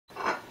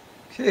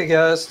Okay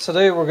guys,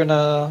 today we got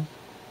a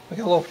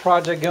little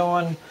project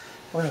going.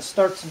 We're gonna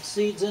start some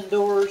seeds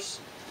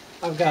indoors.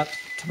 I've got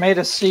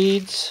tomato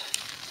seeds,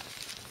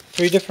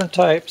 3 different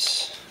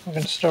types. We're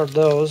gonna start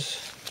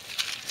those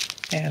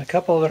and a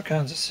couple other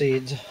kinds of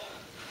seeds.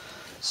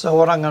 So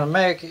what I'm gonna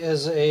make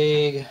is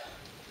a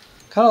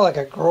kind of like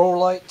a grow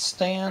light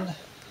stand.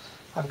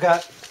 I've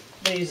got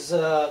these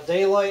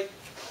daylight.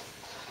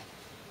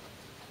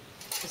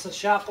 It's a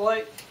shop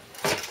light,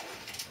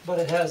 but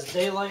it has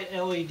daylight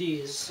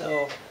LEDs,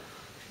 so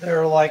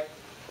they're like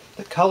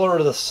the color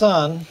of the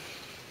sun.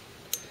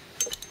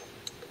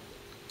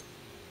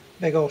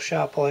 Big old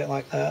shop light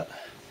like that.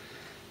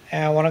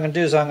 And what I'm going to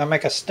do is I'm going to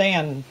make a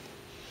stand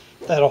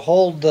that'll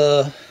hold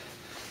the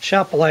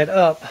shop light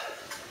up,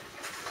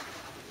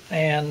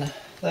 and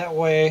that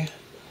way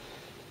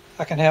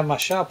I can have my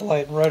shop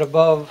light right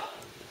above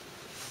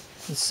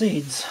the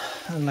seeds.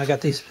 And I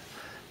got these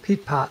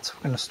peat pots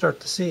we're going to start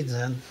the seeds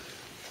in.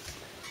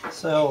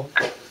 So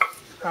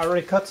I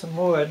already cut some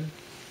wood,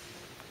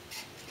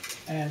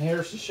 and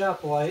here's the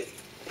shop light.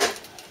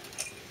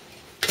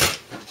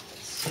 Let's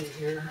see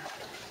here.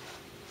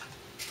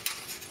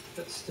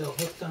 It's still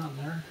hooked on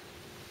there.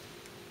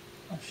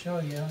 I'll show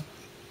you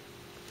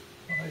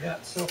what I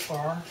got so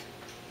far.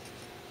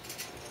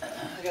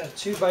 I got a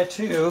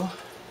 2x2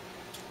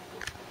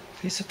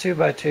 piece of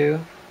 2x2.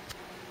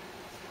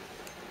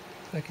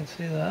 If I can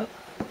see that.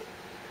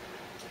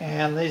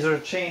 And these are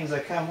chains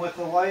that come with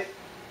the light.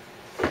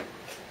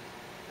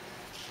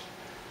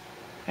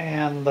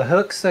 And the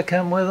hooks that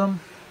come with them.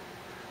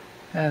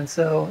 And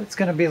so it's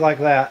going to be like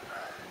that.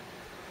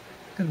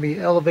 It's going to be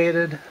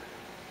elevated.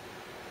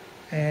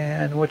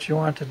 And what you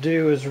want to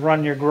do is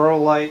run your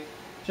grow light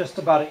just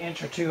about 1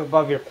 inch or 2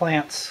 above your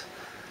plants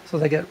so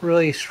they get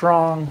really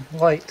strong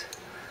light.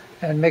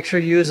 And make sure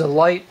you use a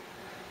light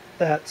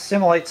that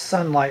simulates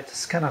sunlight.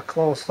 It's kind of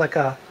close, like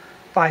a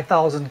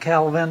 5,000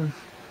 Kelvin,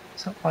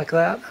 something like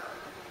that.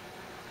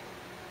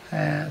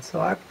 And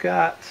so I've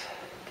got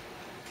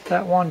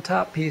that one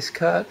top piece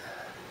cut,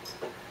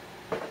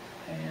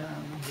 and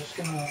I'm just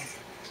gonna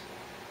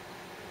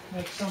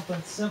make something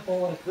simple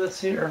like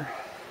this here.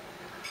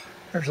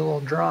 There's a little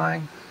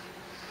drawing.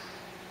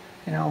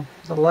 You know,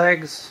 the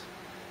legs,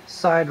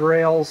 side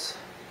rails,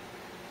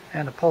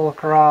 and a pull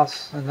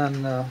across, and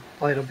then the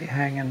light will be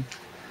hanging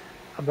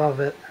above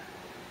it.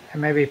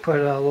 And maybe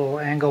put a little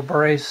angle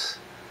brace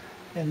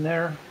in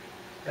there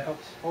to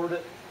help support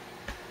it.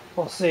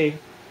 We'll see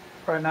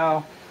right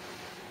now.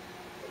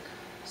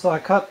 So I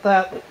cut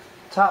that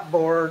top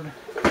board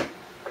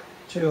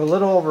to a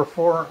little over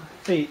 4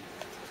 feet.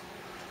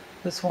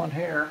 This one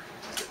here.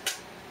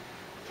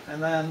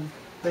 And then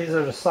these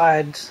are the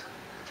sides.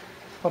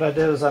 What I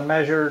did is I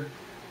measured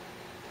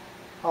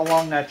how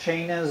long that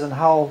chain is and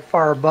how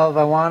far above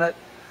I want it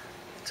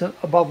to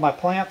above my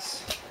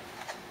plants,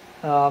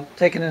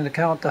 taking into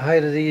account the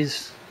height of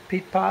these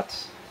peat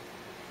pots.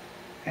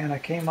 And I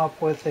came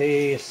up with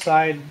a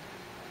side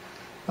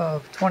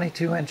of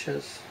 22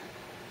 inches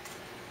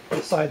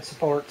for side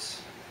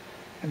supports.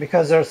 And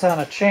because there's on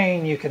a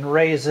chain, you can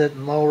raise it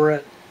and lower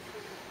it,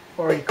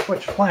 or you can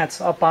put your plants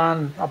up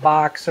on a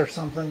box or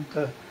something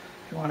to, if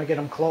you want to get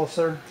them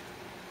closer.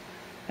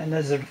 And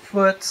these are the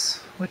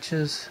foots, which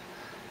is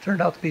turned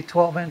out to be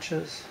 12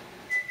 inches.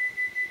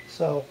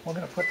 So we're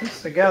going to put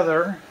this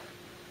together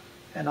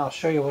and I'll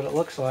show you what it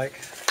looks like.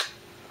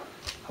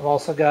 I've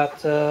also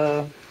got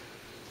what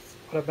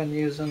I've been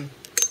using,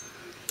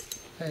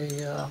 I'm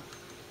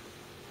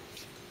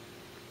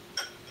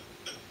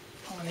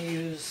going to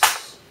use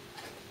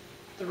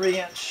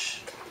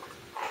 3-inch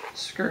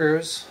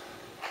screws,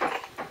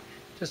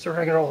 just a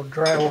regular old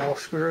drywall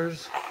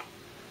screws.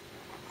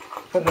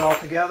 Put it all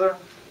together,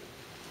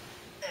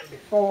 and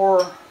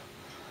before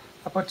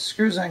I put the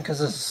screws in, because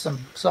this is some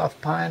soft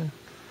pine,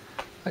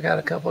 I got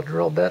a couple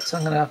drill bits.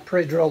 I'm going to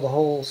pre-drill the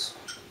holes.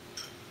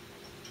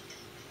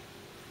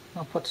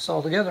 I'll put this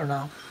all together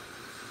now.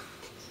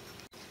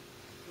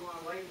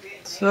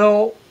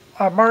 So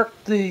I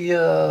marked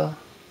the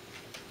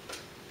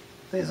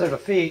these are the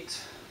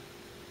feet.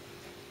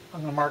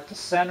 I'm going to mark the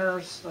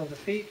centers of the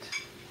feet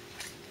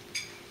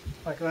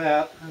like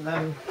that, and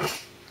then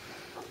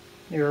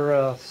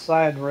your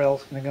side rail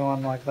is going to go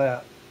on like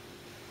that,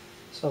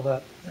 so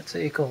that it's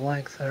equal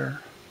length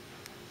there.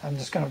 I'm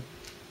just going to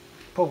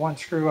put one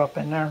screw up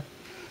in there.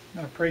 I'm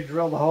going to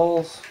pre-drill the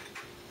holes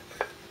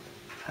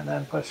and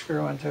then put a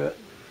screw into it.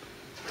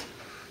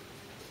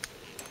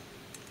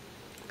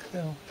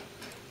 Cool.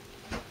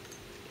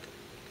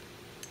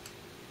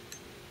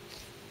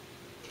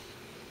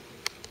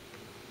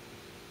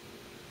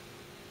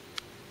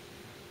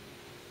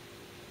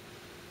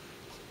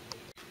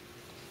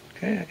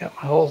 Okay, I got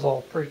my holes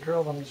all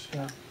pre-drilled. I'm just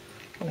going to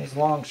put these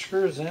long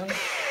screws in.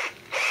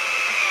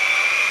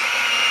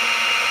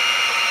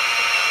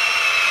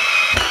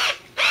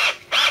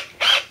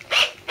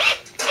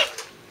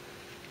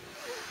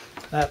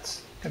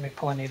 That's going to be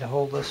plenty to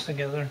hold this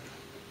together.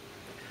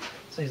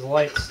 So these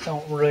lights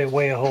don't really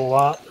weigh a whole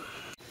lot.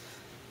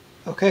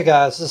 Okay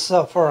guys, this is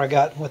how far I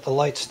got with the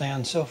light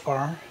stand so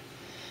far.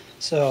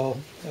 So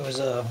it was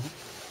a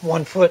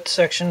 1 foot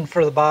section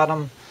for the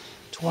bottom,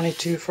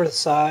 22 for the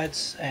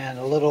sides, and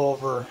a little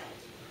over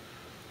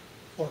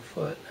 4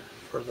 foot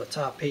for the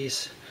top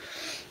piece.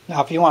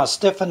 Now if you want to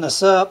stiffen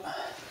this up,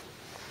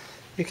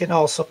 you can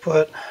also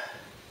put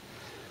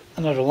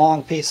another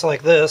long piece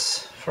like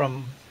this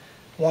from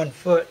 1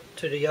 foot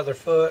to the other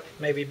foot,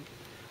 maybe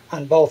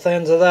on both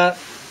ends of that.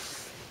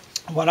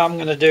 What I'm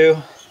going to do,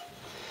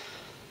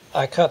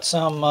 I cut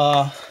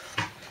some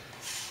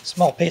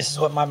small pieces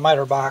with my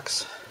miter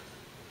box,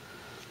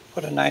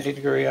 put a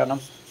 90° on them,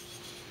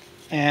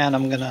 and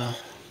I'm going to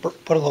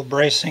put a little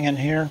bracing in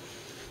here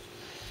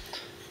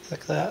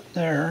like that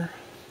there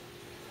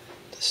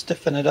to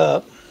stiffen it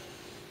up.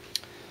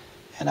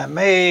 And I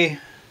may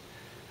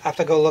have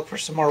to go look for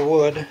some more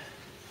wood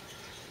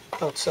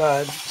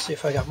outside, see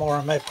if I got more.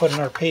 I may put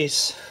another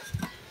piece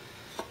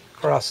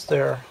across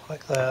there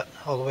like that,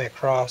 all the way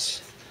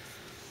across,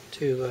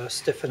 to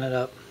stiffen it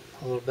up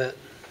a little bit.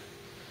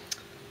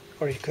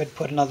 Or you could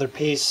put another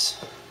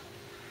piece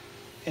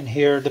in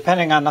here,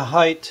 depending on the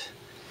height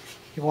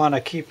you want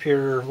to keep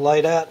your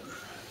light at.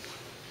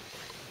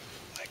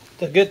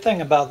 The good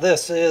thing about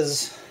this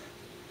is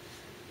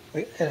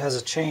it has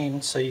a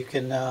chain, so you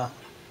can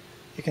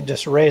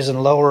just raise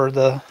and lower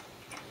the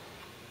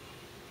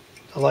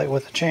light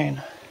with the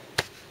chain.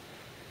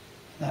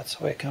 And that's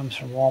the way it comes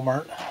from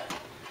Walmart.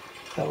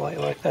 That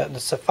light like that, and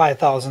it's a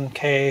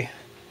 5000K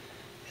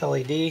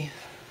LED.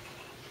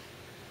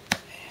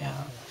 And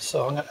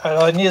so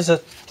I need a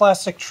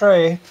plastic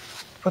tray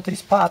to put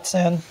these pots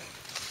in.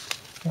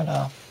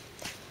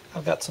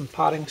 I've got some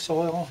potting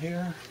soil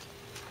here.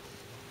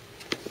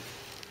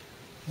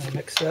 I'm gonna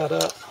mix that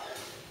up,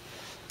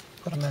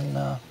 put them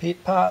in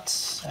peat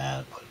pots,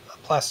 and put a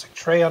plastic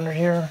tray under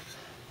here,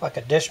 like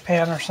a dish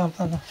pan or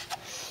something.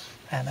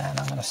 And then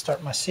I'm gonna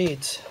start my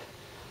seeds.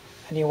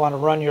 And you want to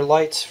run your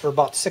lights for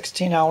about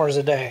 16 hours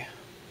a day.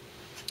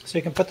 So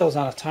you can put those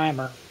on a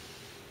timer.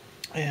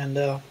 And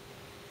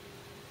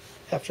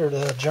after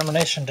the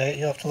germination date,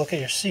 you'll have to look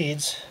at your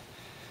seeds,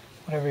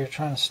 whatever you're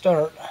trying to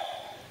start.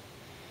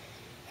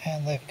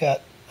 And they've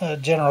got a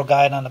general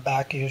guide on the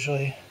back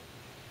usually,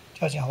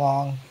 tells you how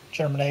long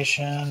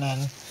germination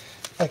and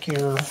like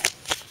your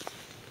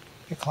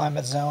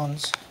climate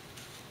zones,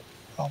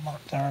 all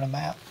marked there on a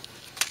map.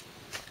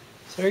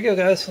 So there you go,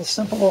 guys. A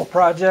simple little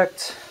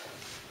project.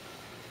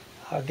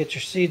 Get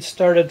your seeds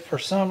started for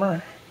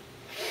summer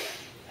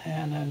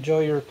and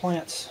enjoy your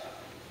plants.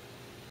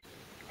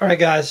 Alright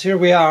guys, here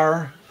we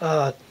are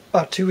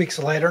about 2 weeks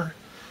later.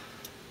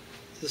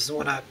 This is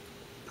when I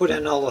put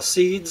in all the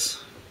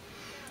seeds,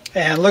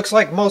 and it looks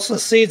like most of the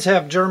seeds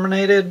have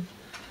germinated.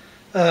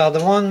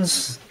 The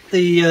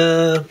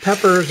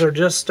peppers are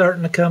just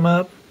starting to come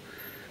up.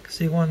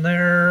 See one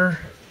there.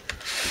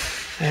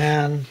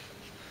 And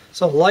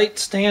so light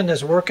stand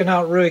is working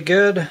out really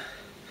good.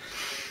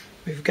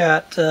 We've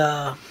got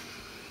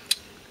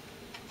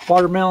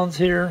watermelons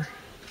here,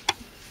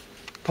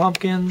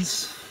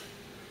 pumpkins.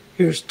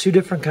 Here's 2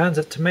 different kinds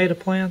of tomato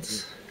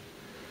plants.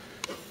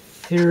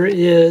 Here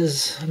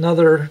is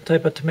another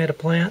type of tomato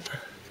plant,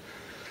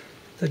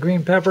 the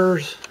green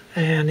peppers,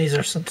 and these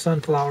are some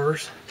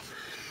sunflowers.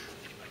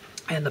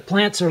 And the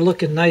plants are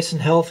looking nice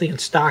and healthy and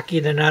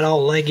stocky. They're not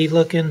all leggy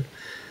looking.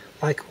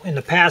 Like in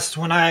the past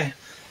when I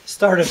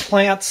started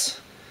plants,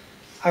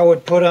 I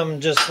would put them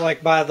just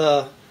like by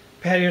the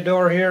patio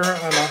door here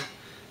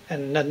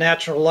and the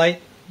natural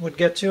light would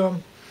get to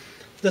them.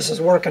 This is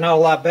working out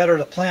a lot better.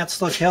 The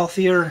plants look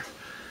healthier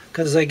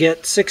because they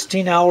get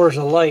 16 hours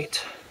of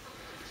light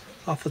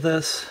off of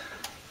this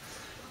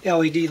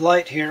LED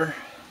light here.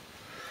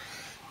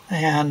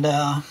 And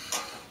I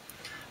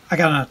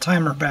got a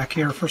timer back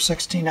here for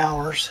 16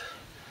 hours.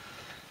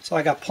 So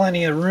I got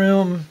plenty of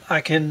room. I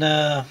can,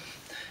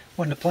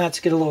 when the plants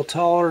get a little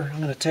taller,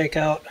 I'm going to take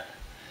out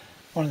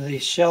one of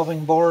these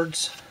shelving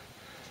boards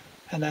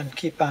and then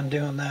keep on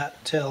doing that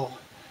until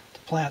the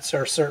plants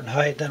are a certain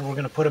height. Then we're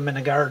going to put them in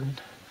the garden.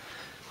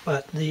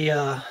 But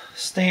the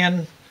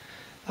stand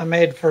I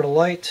made for the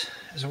light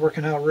is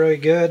working out really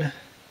good.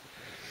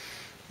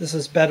 This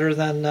is better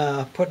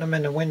than putting them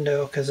in the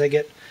window because they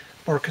get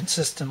more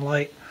consistent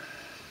light.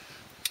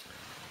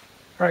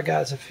 Alright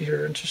guys, if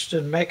you're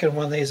interested in making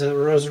one of these, it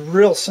was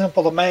real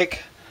simple to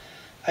make.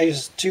 I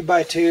used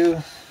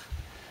 2x2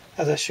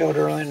 as I showed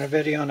earlier in the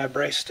video, and I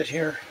braced it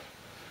here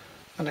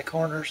on the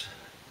corners.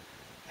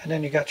 And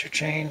then you got your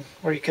chain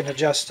where you can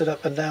adjust it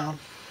up and down.